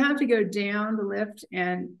 you have to go down the lift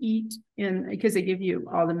and eat in, because they give you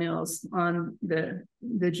all the meals on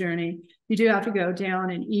the journey. You do have to go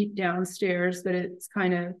down and eat downstairs, but it's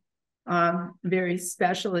kind of very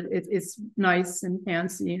special. It's nice and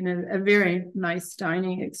fancy and a very nice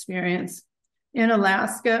dining experience. In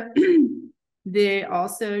Alaska, they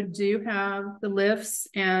also do have the lifts,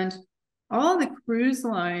 and all the cruise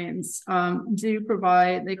lines do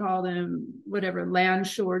provide, they call them whatever, land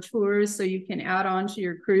shore tours. So you can add on to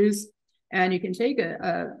your cruise and you can take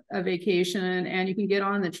a vacation and you can get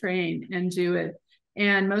on the train and do it.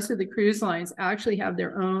 And most of the cruise lines actually have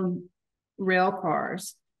their own rail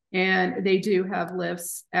cars, and they do have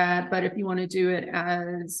lifts but if you want to do it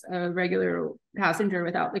as a regular passenger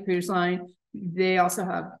without the cruise line, they also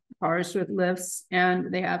have cars with lifts,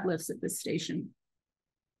 and they have lifts at the station.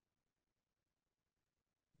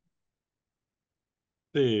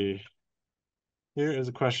 See, here is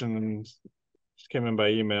a question just came in by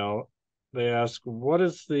email. They ask, what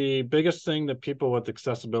is the biggest thing that people with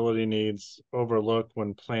accessibility needs overlook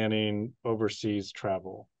when planning overseas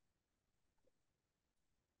travel?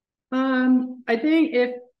 I think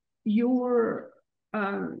if you're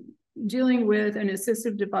dealing with an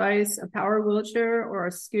assistive device, a power wheelchair or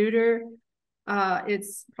a scooter,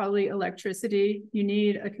 it's probably electricity. You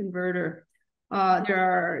need a converter. There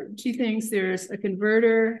are two things. There's a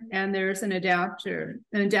converter and there's an adapter.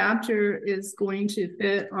 An adapter is going to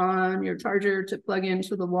fit on your charger to plug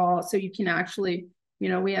into the wall. So you can actually,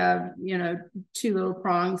 we have, 2 little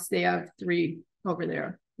prongs. They have 3 over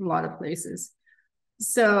there, a lot of places.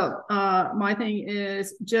 So my thing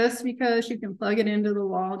is, just because you can plug it into the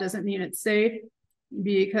wall doesn't mean it's safe,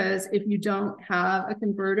 because if you don't have a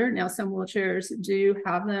converter, now some wheelchairs do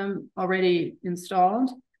have them already installed,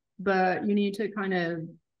 but you need to kind of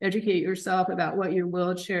educate yourself about what your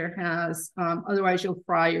wheelchair has. Otherwise you'll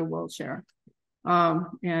fry your wheelchair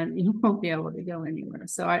and you won't be able to go anywhere.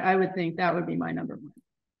 So I would think that would be my number 1.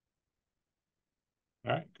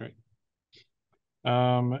 All right, great.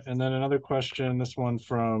 And then another question, this one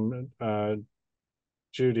from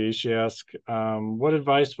Judy. She asked, what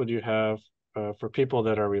advice would you have for people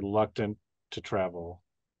that are reluctant to travel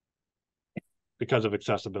because of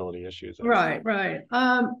accessibility issues? Right.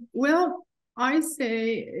 Well, I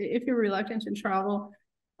say if you're reluctant to travel,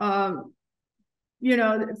 fear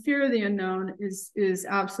of the unknown is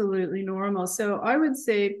absolutely normal. So I would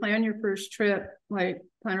say plan your first trip, like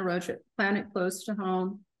plan a road trip, plan it close to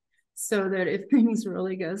home, so that if things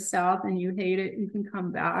really go south and you hate it, you can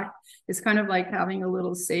come back. It's kind of like having a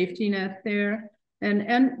little safety net there.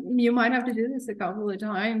 And you might have to do this a couple of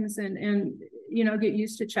times and get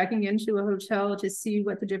used to checking into a hotel to see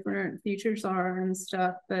what the different features are and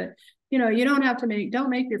stuff. But you don't have to don't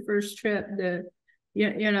make your first trip the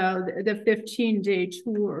 15-day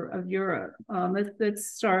tour of Europe. Let's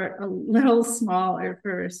start a little smaller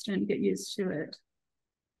first and get used to it.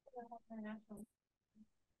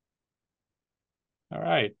 All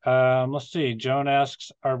right. Let's see. Joan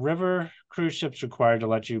asks, are river cruise ships required to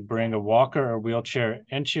let you bring a walker or wheelchair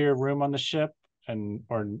into your room on the ship and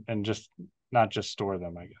just not just store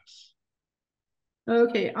them, I guess?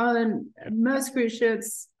 Okay, on most cruise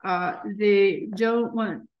ships, they don't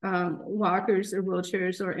want walkers or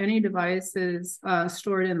wheelchairs or any devices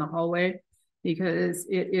stored in the hallway, because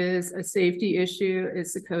it is a safety issue.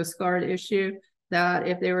 It's a Coast Guard issue that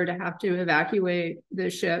if they were to have to evacuate the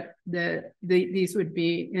ship, these would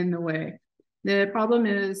be in the way. The problem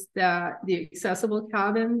is that the accessible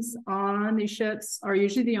cabins on these ships are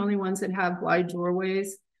usually the only ones that have wide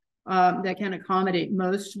doorways that can accommodate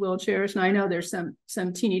most wheelchairs. And I know there's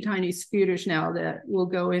some teeny tiny scooters now that will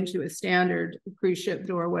go into a standard cruise ship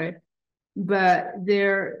doorway, but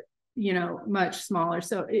they're much smaller.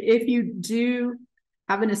 So if you do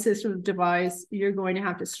have an assistive device, you're going to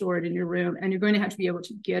have to store it in your room, and you're going to have to be able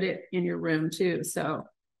to get it in your room too. So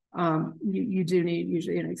you do need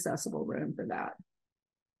usually an accessible room for that.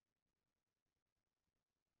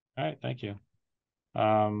 All right, thank you.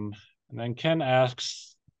 And then Ken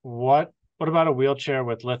asks, what about a wheelchair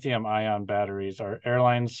with lithium-ion batteries? Are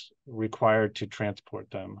airlines required to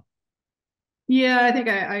transport them? Yeah, I think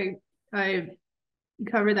I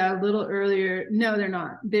covered that a little earlier. No, they're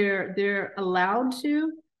not. They're allowed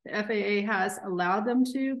to. The FAA has allowed them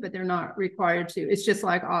to, but they're not required to. It's just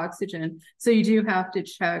like oxygen. So you do have to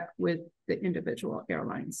check with the individual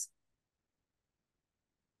airlines.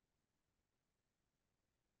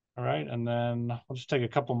 All right, and then we'll just take a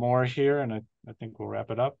couple more here, and I think we'll wrap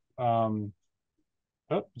it up. Oh,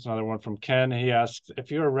 there's another one from Ken. He asks, if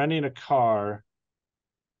you're renting a car,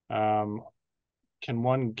 can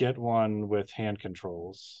one get one with hand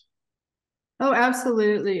controls? Oh,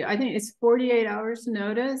 absolutely. I think it's 48 hours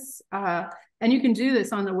notice. And you can do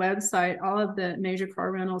this on the website. All of the major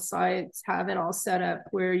car rental sites have it all set up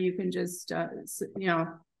where you can just,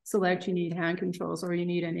 select you need hand controls or you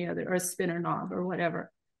need any other, or a spinner knob or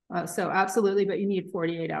whatever. So absolutely, but you need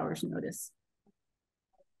 48 hours notice.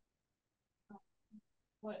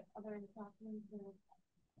 What other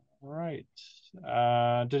All right.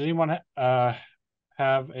 Did anyone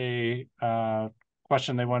have a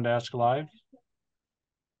question they wanted to ask live?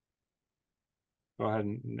 Go ahead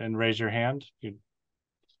and raise your hand.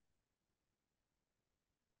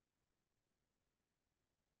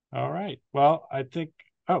 All right. Well, I think,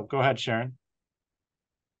 oh, go ahead, Sharon.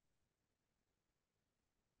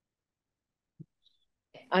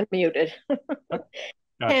 Unmuted. Gotcha.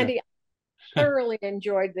 Andy, I thoroughly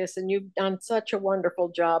enjoyed this and you've done such a wonderful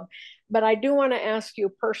job. But I do want to ask you a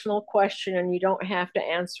personal question and you don't have to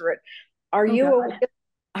answer it. Are you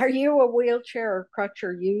a wheelchair or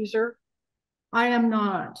crutcher user? I am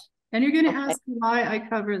not. And you're going to ask why I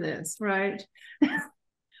cover this, right?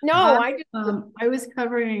 No, I was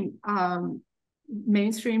covering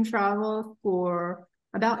mainstream travel for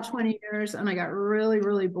about 20 years and I got really,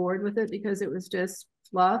 really bored with it because it was just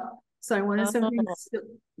fluff. So I wanted something to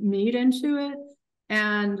meat into it.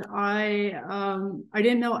 And I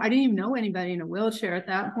didn't even know anybody in a wheelchair at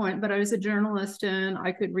that point, but I was a journalist and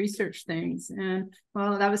I could research things. And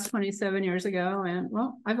well, that was 27 years ago. And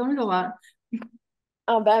well, I've learned a lot.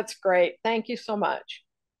 Oh, that's great. Thank you so much.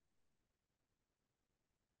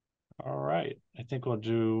 All right. I think we'll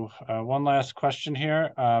do one last question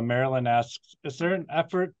here. Marilyn asks, is there an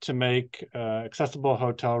effort to make accessible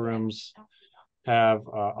hotel rooms have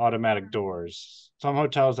automatic doors? Some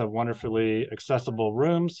hotels have wonderfully accessible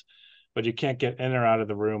rooms, but you can't get in or out of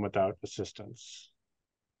the room without assistance.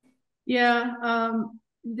 Yeah,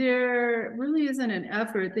 there really isn't an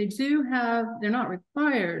effort. They're not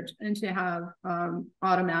required to have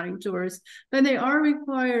automatic doors, but they are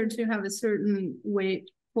required to have a certain weight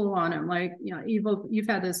pull on them. Like, you've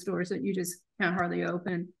had those doors that you just can't hardly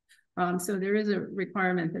open. So there is a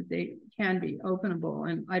requirement that they can be openable.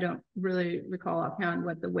 And I don't really recall offhand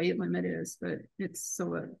what the weight limit is, but it's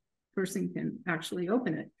so a person can actually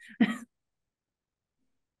open it.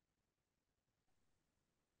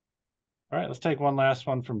 All right, let's take one last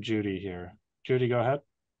one from Judy here. Judy, go ahead.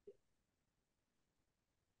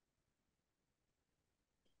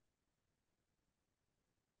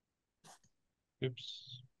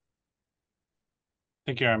 Oops.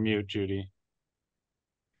 I think you're on mute, Judy.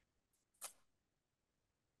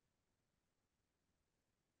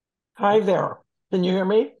 Hi there. Can you hear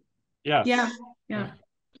me? Yes. Yeah.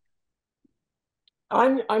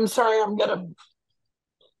 I'm sorry. I'm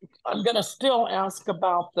gonna still ask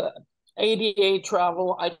about the ADA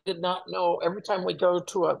travel. I did not know every time we go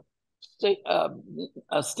to a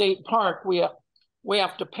state park, we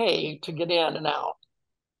have to pay to get in and out.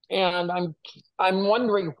 And I'm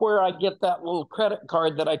wondering where I get that little credit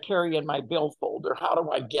card that I carry in my bill folder. How do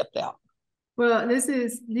I get that? Well, this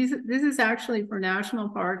is actually for national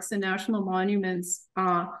parks and national monuments.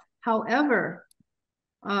 However,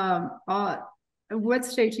 what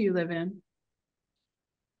state do you live in?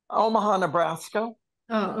 Omaha, Nebraska.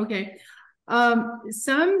 Oh, okay.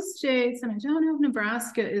 Some states, and I don't know if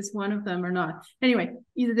Nebraska is one of them or not. Anyway,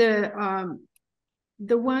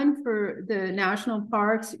 the one for the national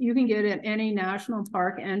parks, you can get at any national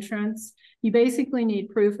park entrance. You basically need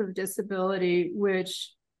proof of disability,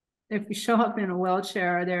 which if you show up in a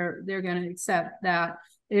wheelchair, they're going to accept that.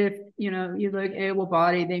 If you look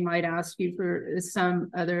able-bodied, they might ask you for some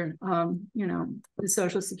other,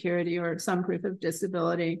 Social Security or some proof of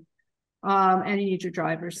disability. And you need your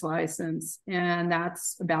driver's license, and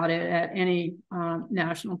that's about it at any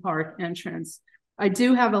national park entrance. I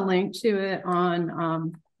do have a link to it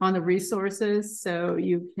on the resources, so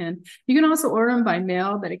you can also order them by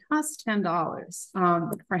mail, but it costs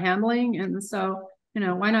 $10 for handling, and so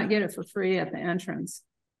why not get it for free at the entrance?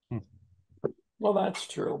 Well, that's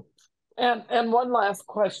true. And one last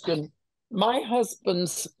question. My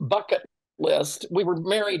husband's bucket list, we were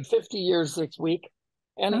married 50 years this week,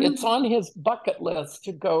 and it's on his bucket list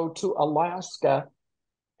to go to Alaska.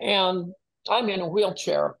 And I'm in a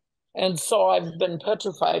wheelchair. And so I've been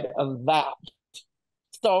petrified of that.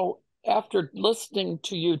 So after listening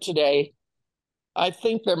to you today, I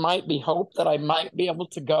think there might be hope that I might be able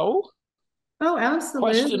to go. Oh,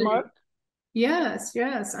 absolutely. Question mark? Yes.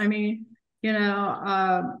 I mean, and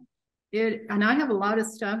I have a lot of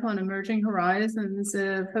stuff on emerging horizons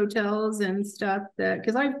of hotels and stuff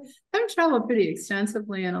because I've traveled pretty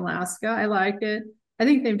extensively in Alaska. I like it. I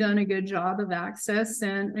think they've done a good job of access.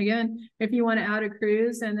 And again, if you want to add a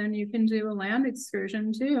cruise, and then you can do a land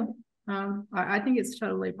excursion too. I think it's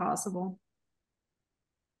totally possible.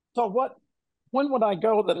 So when would I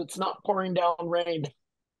go that it's not pouring down rain?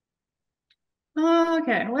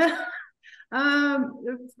 Okay, well,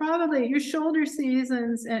 probably your shoulder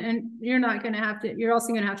seasons, and you're not going to have to, you're also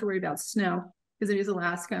going to have to worry about snow because it is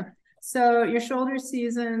Alaska. So your shoulder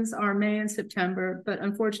seasons are May and September, but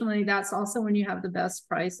unfortunately that's also when you have the best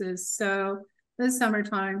prices. So this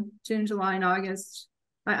summertime, June, July, and August,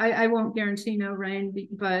 I won't guarantee no rain,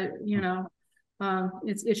 but you know,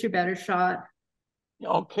 it's your better shot.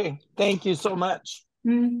 Okay, thank you so much.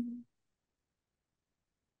 Mm-hmm.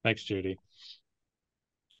 Thanks, Judy.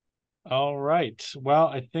 All right. Well,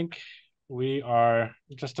 I think we are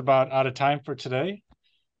just about out of time for today.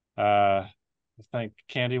 Thank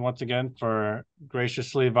Candy once again for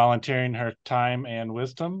graciously volunteering her time and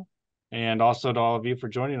wisdom, and also to all of you for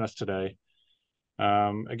joining us today.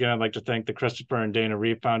 Again, I'd like to thank the Christopher and Dana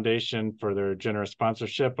Reeve Foundation for their generous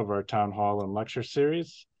sponsorship of our town hall and lecture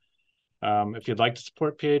series. If you'd like to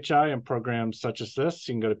support PHI and programs such as this,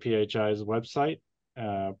 you can go to PHI's website,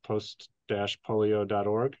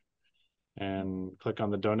 post-polio.org, and click on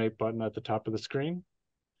the donate button at the top of the screen.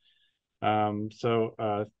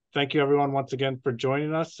 Thank you everyone once again for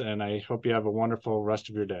joining us, and I hope you have a wonderful rest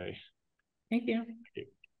of your day. Thank you. Thank you.